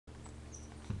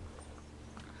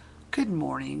Good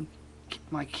morning,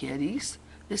 my kiddies.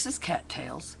 This is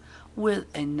Cattails with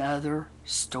another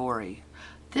story.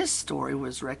 This story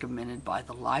was recommended by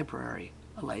the library,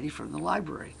 a lady from the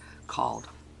library, called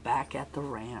Back at the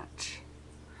Ranch.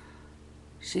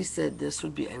 She said this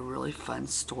would be a really fun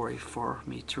story for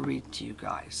me to read to you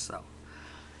guys. So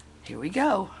here we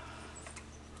go.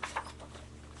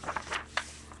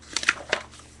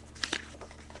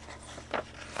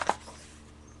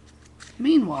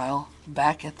 Meanwhile,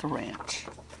 back at the ranch.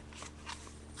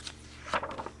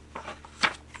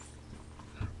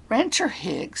 Rancher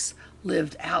Hicks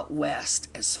lived out west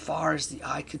as far as the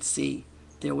eye could see.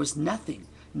 There was nothing,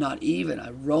 not even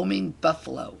a roaming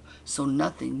buffalo, so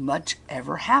nothing much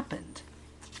ever happened.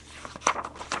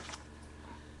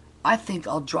 "I think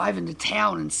I'll drive into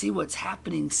town and see what's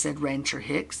happening," said Rancher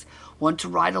Hicks. "Want to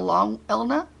ride along,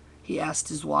 Elna?" he asked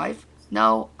his wife.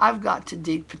 "No, I've got to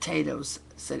dig potatoes,"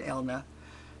 said Elna.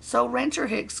 So Rancher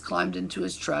Hicks climbed into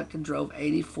his truck and drove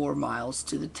 84 miles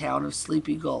to the town of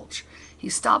Sleepy Gulch. He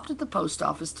stopped at the post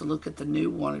office to look at the new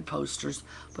wanted posters,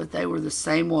 but they were the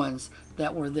same ones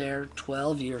that were there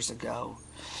 12 years ago.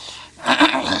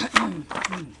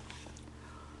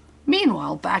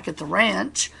 Meanwhile, back at the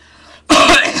ranch,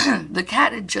 the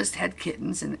cat had just had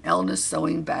kittens in Elna's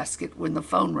sewing basket when the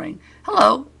phone rang.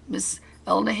 "Hello, Miss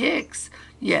Elna Hicks."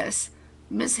 "Yes,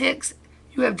 Miss Hicks,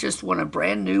 you have just won a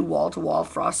brand new wall-to-wall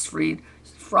frost-free,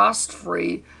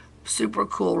 super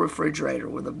cool refrigerator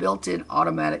with a built-in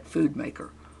automatic food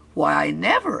maker." "Why, I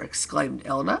never!" exclaimed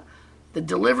Elna. "The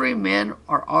delivery men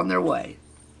are on their way."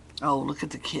 Oh, look at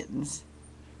the kittens.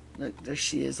 Look, there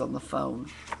she is on the phone.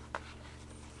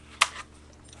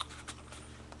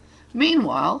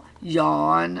 Meanwhile,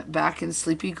 back in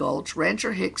Sleepy Gulch,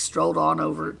 Rancher Hicks strolled on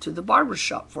over to the barber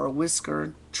shop for a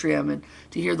whisker trim and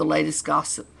to hear the latest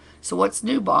gossip. "So what's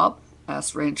new, Bob?"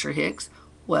 asked Rancher Hicks.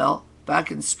 "Well,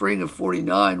 back in spring of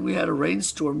 '49, we had a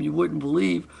rainstorm you wouldn't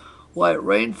believe. Why, it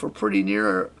rained for pretty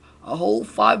near a whole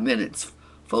 5 minutes.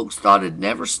 Folks thought it'd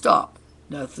never stop.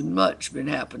 Nothing much been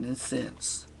happening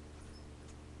since."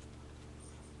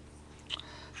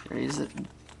 There he is at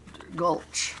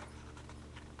Gulch.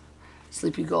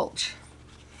 Sleepy Gulch.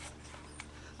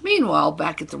 Meanwhile,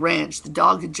 back at the ranch, the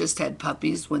dog had just had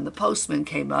puppies when the postman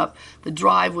came up the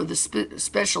drive with a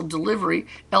special delivery.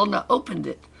 Elna opened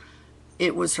it.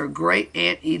 It was her great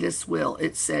Aunt Edith's will.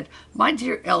 It said, "My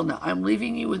dear Elna, I'm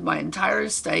leaving you with my entire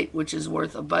estate, which is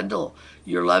worth a bundle.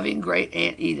 Your loving great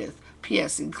Aunt Edith.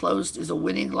 P.S. Enclosed is a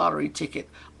winning lottery ticket.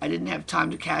 I didn't have time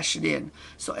to cash it in."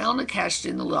 So Elna cashed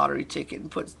in the lottery ticket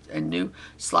and put a new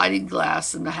sliding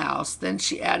glass in the house. Then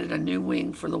she added a new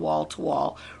wing for the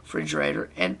wall-to-wall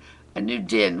refrigerator and a new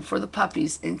den for the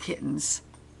puppies and kittens.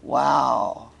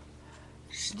 Wow.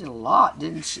 She did a lot,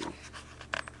 didn't she?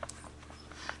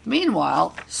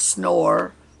 Meanwhile,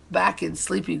 back in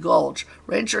Sleepy Gulch,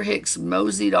 Rancher Hicks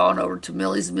moseyed on over to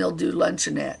Millie's Mildew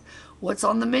Luncheonette. "What's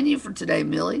on the menu for today,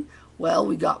 Millie?" "Well,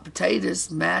 we got potatoes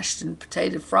mashed and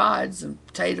potato fried and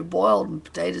potato boiled and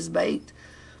potatoes baked,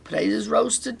 potatoes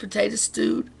roasted, potatoes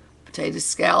stewed, potatoes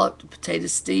scalloped,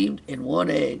 potatoes steamed, and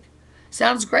 1 egg."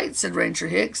 "Sounds great," said Rancher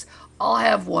Hicks. "I'll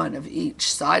have one of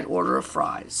each side order of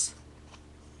fries."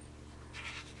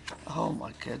 Oh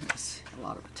my goodness, a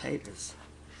lot of potatoes.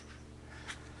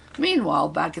 Meanwhile,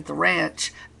 back at the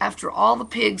ranch, after all the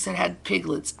pigs had had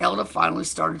piglets, Elna finally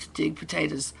started to dig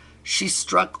potatoes. She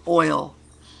struck oil.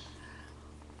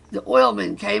 The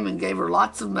oilmen came and gave her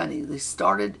lots of money. They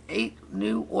started 8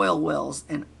 new oil wells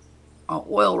and an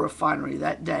oil refinery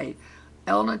that day.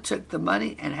 Elna took the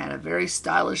money and had a very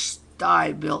stylish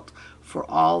sty built for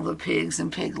all the pigs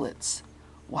and piglets.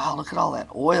 Wow, look at all that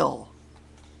oil.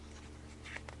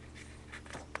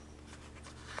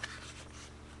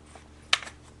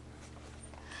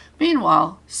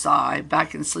 Meanwhile,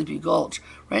 back in Sleepy Gulch,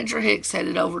 Rancher Hicks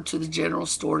headed over to the general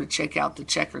store to check out the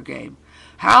checker game.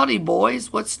 "Howdy,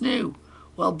 boys. What's new?"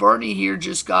 "Well, Bernie here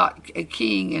just got a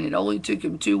king, and it only took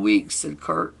him 2 weeks," said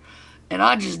Kurt. "And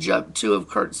I just jumped 2 of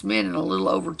Kurt's men in a little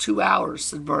over 2 hours,"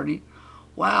 said Bernie.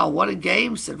 "Wow, what a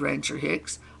game," said Rancher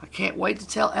Hicks. "I can't wait to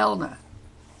tell Elna."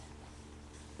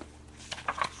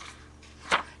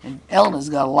 And Elna's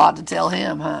got a lot to tell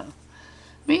him, huh?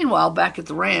 Meanwhile, back at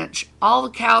the ranch, all the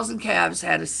cows and calves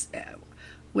had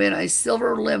when a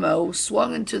silver limo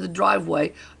swung into the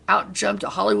driveway. Out jumped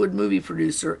a Hollywood movie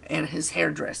producer and his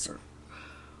hairdresser.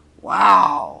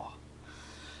 Wow.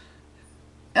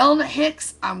 "Elna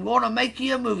Hicks, I'm going to make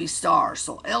you a movie star."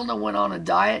 So Elna went on a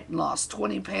diet and lost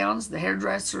 20 pounds. The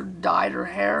hairdresser dyed her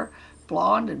hair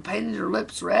blonde and painted her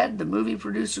lips red. The movie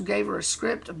producer gave her a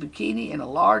script, a bikini, and a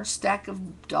large stack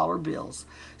of dollar bills.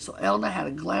 So Elna had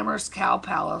a glamorous cow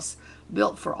palace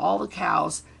built for all the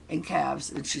cows and calves,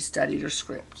 and she studied her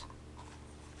script.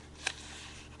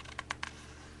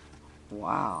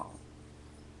 Wow.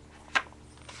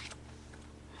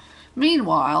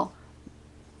 Meanwhile,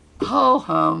 ho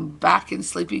hum, back in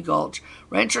Sleepy Gulch,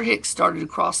 Rancher Hicks started to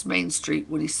cross Main Street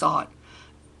when he saw it.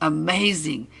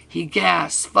 Amazing, he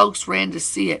gasped. Folks ran to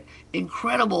see it.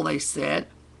 Incredible, they said.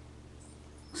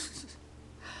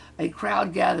 A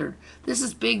crowd gathered. This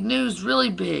is big news, really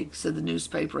big, said the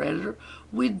newspaper editor.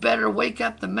 We'd better wake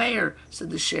up the mayor, said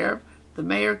the sheriff. The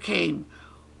mayor came.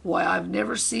 Why, I've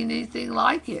never seen anything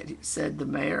like it, said the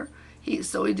mayor.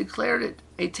 So he declared it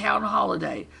a town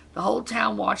holiday. The whole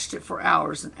town watched it for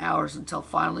hours and hours until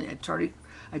finally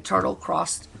a turtle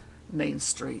crossed Main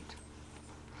Street.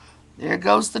 There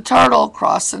goes the turtle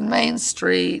crossing Main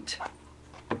Street.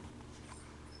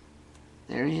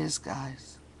 There he is,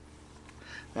 guys.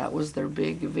 That was their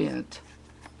big event.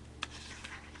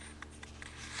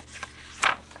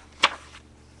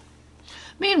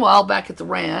 Meanwhile, back at the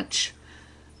ranch,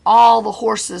 all the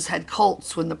horses had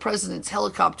colts when the president's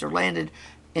helicopter landed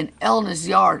in Elna's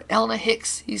yard. Elna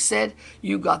Hicks, he said,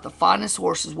 you got the finest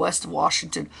horses west of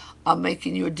Washington. I'm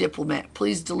making you a diplomat.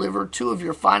 Please deliver 2 of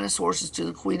your finest horses to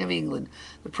the Queen of England.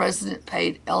 The president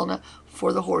paid Elna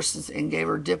for the horses and gave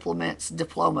her diplomat's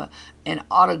diploma and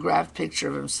autographed picture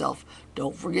of himself.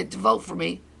 Don't forget to vote for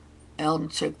me.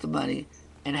 Elna took the money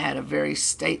and had a very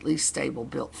stately stable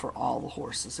built for all the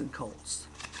horses and colts.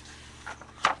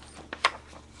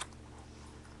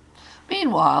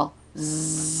 Meanwhile,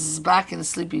 back in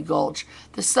Sleepy Gulch,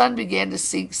 the sun began to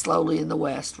sink slowly in the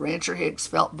west. Rancher Hicks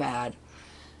felt bad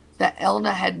that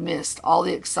Elna had missed all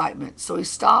the excitement, so he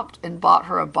stopped and bought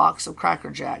her a box of Cracker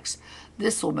Jacks.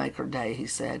 This will make her day, he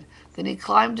said. Then he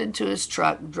climbed into his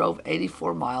truck and drove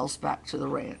 84 miles back to the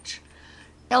ranch.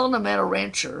 Elna met a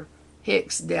rancher,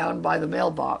 Hicks, down by the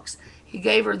mailbox. He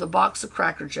gave her the box of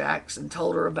Cracker Jacks and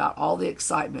told her about all the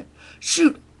excitement.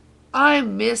 Shoot, I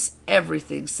miss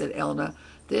everything, said Elna.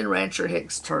 Then Rancher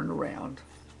Hicks turned around.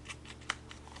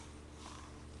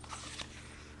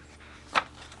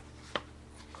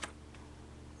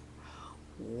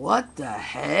 What the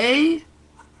hey?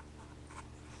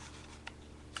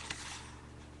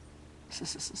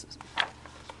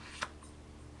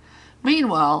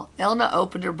 Meanwhile, Elna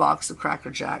opened her box of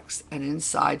Cracker Jacks, and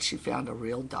inside she found a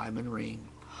real diamond ring.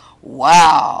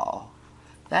 Wow!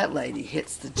 That lady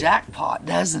hits the jackpot,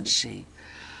 doesn't she?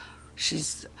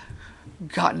 She's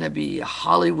gotten to be a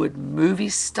Hollywood movie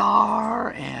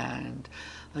star, and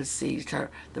let's see,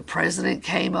 the president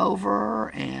came over,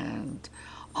 and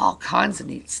all kinds of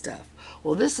neat stuff.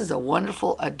 Well, this is a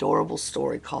wonderful, adorable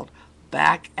story called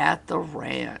Back at the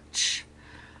Ranch.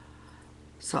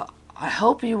 So I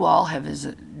hope you all have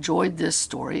enjoyed this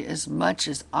story as much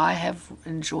as I have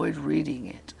enjoyed reading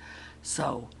it.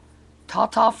 So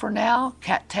ta-ta for now,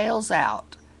 cattails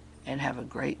out, and have a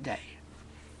great day.